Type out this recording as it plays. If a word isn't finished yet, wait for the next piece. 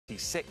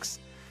1986.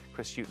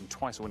 Chris Hughton,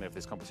 twice a winner of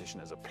this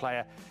competition as a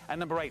player. And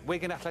number 8,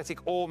 Wigan Athletic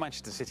or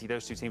Manchester City.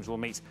 Those two teams will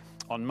meet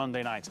on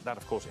Monday night. That,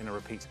 of course, in a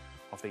repeat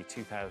of the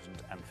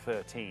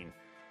 2013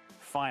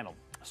 final.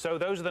 So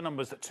those are the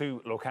numbers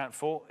to look out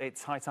for.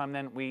 It's high time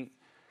then we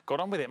got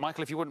on with it.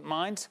 Michael, if you wouldn't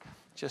mind,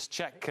 just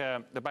check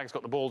the bag's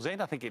got the balls in.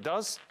 I think it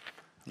does.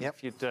 Yep.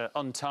 If you'd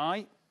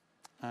untie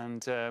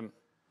and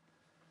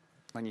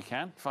when you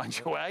can, find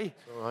your way.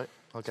 It's all right,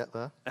 I'll get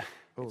there.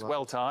 Oh, It's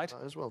well tied.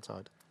 That is well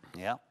tied.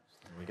 Yeah.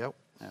 There we go.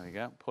 There we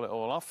go. Pull it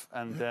all off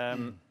and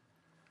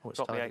it's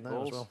drop the 8 there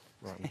balls. as well.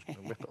 Right, I'm just going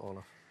to rip it all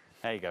off.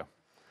 There you go.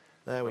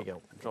 There we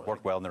go. It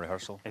worked well in the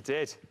rehearsal. It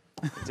did.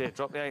 It did.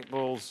 Drop the 8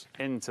 balls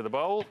into the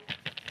bowl.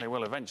 They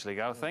will eventually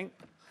go, I think,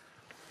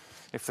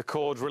 if the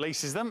cord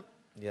releases them.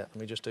 Yeah, let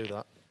me just do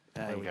that.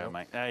 There you go,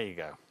 mate. There you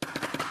go.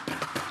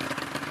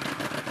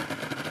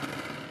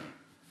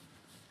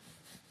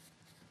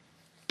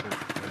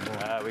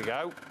 There we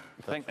go.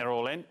 I think they're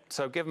all in.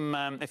 So give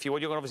them, if you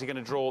would, you're obviously going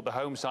to draw the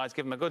home sides.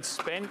 Give them a good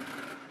spin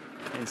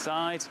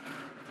inside.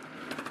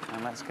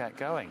 And let's get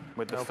going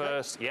with the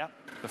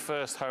the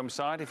first home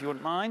side, if you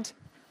wouldn't mind.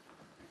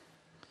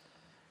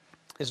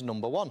 Is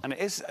number 1. And it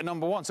is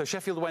number 1. So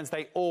Sheffield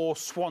Wednesday or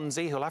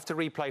Swansea, who'll have to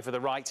replay for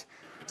the right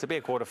to be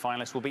a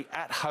quarter-finalist, will be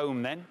at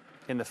home then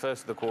in the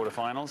first of the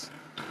quarter-finals.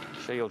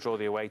 Sure, you'll draw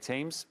the away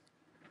teams.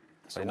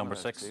 So number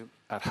 6.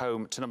 At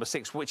home to number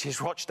 6, which is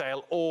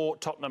Rochdale or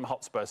Tottenham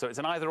Hotspur. So it's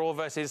an either-or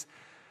versus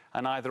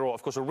an either-or.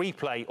 Of course, a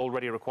replay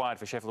already required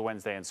for Sheffield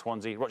Wednesday and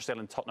Swansea. Rochdale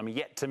and Tottenham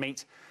yet to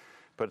meet.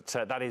 But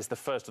that is the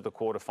first of the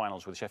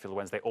quarter-finals with Sheffield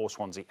Wednesday or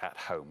Swansea at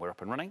home. We're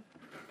up and running.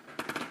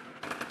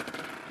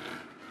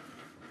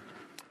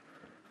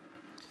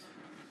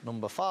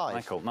 Number 5.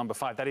 Michael, number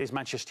 5. That is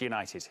Manchester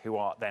United, who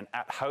are then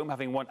at home,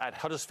 having won at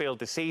Huddersfield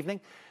this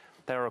evening.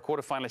 They're a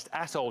quarter-finalist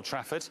at Old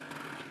Trafford.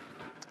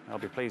 I'll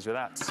be pleased with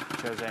that.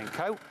 Jose and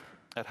co.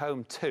 At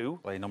home to...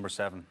 Play number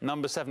 7.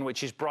 Number 7,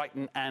 which is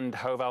Brighton and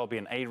Hove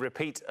Albion. A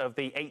repeat of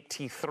the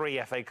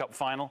 83 FA Cup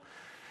final.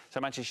 So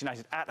Manchester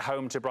United at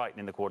home to Brighton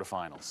in the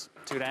quarter-finals.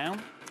 2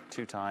 down,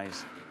 2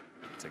 ties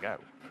to go.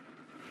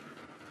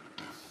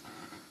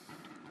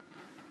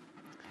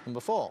 Number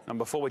 4.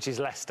 Number 4, which is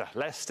Leicester.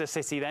 Leicester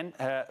City then,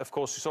 of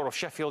course, sort of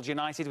Sheffield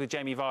United with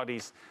Jamie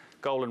Vardy's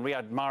goal and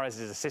Riyad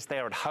Mahrez's assist. They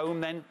are at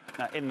home then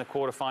in the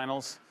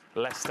quarter-finals.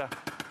 Leicester.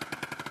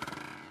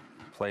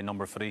 Play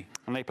number 3.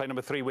 And they play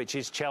number 3, which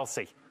is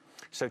Chelsea.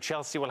 So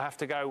Chelsea will have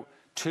to go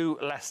to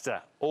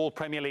Leicester. All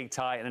Premier League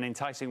tie and an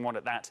enticing one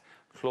at that.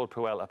 Claude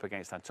Puel up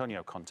against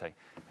Antonio Conte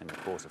in the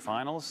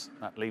quarter-finals.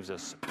 That leaves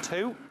us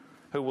 2.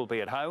 Who will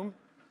be at home?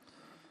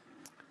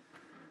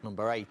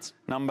 Number 8.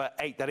 Number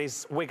 8, that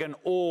is Wigan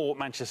or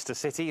Manchester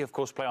City, of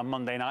course, play on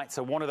Monday night.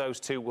 So one of those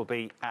 2 will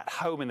be at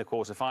home in the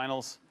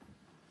quarter-finals.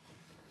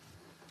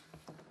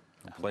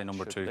 Play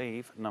number 2.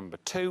 Leave number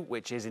 2,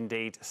 which is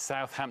indeed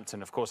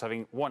Southampton. Of course,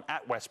 having won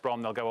at West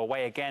Brom, they'll go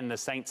away again, the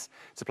Saints,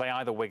 to play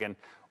either Wigan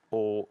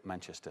or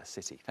Manchester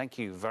City. Thank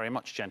you very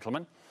much,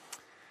 gentlemen.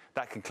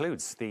 That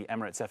concludes the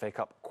Emirates FA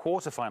Cup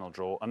quarter-final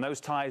draw, and those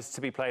ties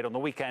to be played on the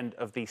weekend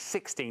of the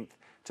 16th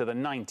to the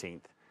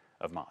 19th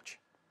of March.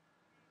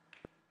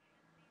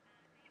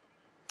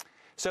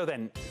 So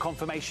then,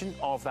 confirmation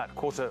of that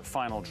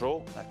quarter-final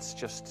draw. Let's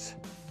just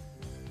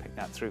pick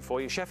that through for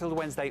you. Sheffield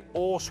Wednesday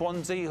or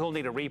Swansea, who'll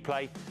need a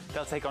replay.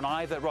 They'll take on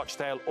either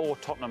Rochdale or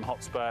Tottenham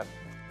Hotspur,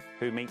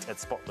 who meet at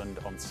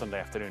Spotland on Sunday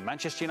afternoon.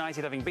 Manchester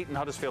United, having beaten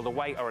Huddersfield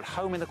away, are at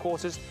home in the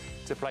quarters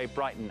to play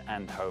Brighton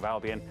and Hove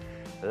Albion.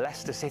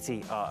 Leicester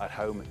City are at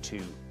home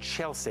to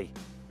Chelsea.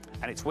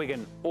 And it's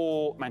Wigan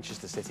or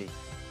Manchester City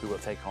who will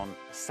take on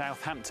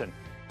Southampton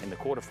in the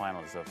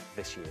quarterfinals of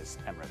this year's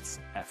Emirates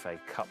FA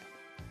Cup.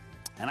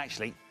 And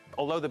actually,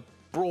 although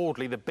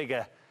broadly the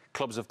bigger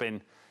clubs have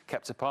been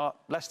kept apart,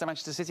 Leicester,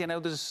 Manchester City, I know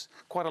there's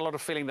quite a lot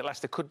of feeling that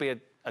Leicester could be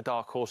a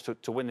dark horse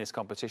to win this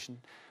competition,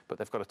 but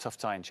they've got a tough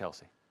tie in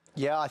Chelsea.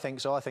 Yeah, I think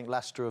so. I think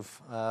Leicester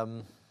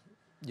have,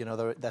 you know,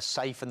 they're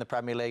safe in the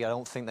Premier League. I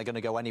don't think they're going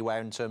to go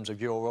anywhere in terms of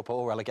Europe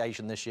or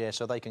relegation this year,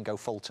 so they can go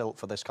full tilt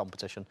for this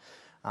competition.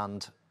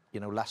 And, you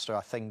know, Leicester,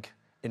 I think,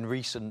 in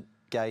recent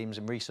games,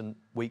 in recent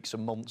weeks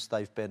and months,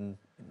 they've been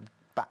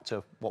back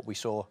to what we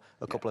saw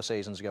a couple of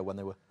seasons ago when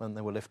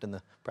they were lifting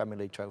the Premier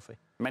League trophy.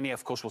 Many,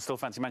 of course, will still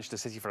fancy Manchester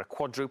City for a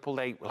quadruple.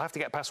 They will have to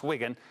get past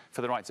Wigan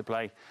for the right to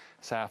play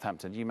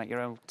Southampton. Do you make your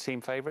own team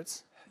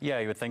favourites? Yeah,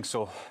 you would think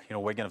so. You know,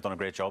 Wigan have done a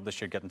great job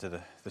this year getting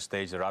to the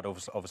stage they're at.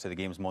 Obviously, the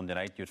game's Monday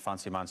night. You'd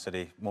fancy Man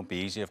City. Won't be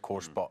easy, of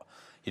course, but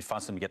you'd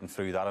fancy them getting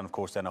through that. And, of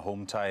course, then a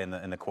home tie in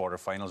the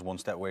quarter-finals, one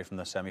step away from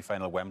the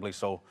semi-final at Wembley.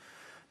 So,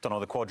 don't know,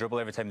 the quadruple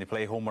every time they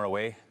play, home or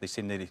away, they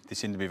seem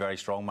to be very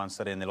strong, Man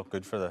City, and they look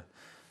good for the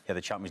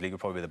Champions League. Will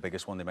probably be the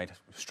biggest one they might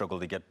struggle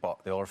to get,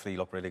 but the other 3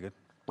 look really good.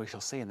 We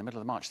shall see in the middle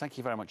of March. Thank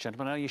you very much,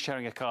 gentlemen. I know you're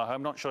sharing a car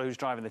home. Not sure who's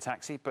driving the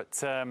taxi, but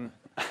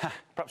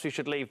perhaps we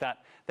should leave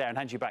that there and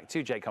hand you back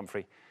to Jake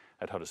Humphrey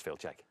at Huddersfield.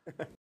 Jake.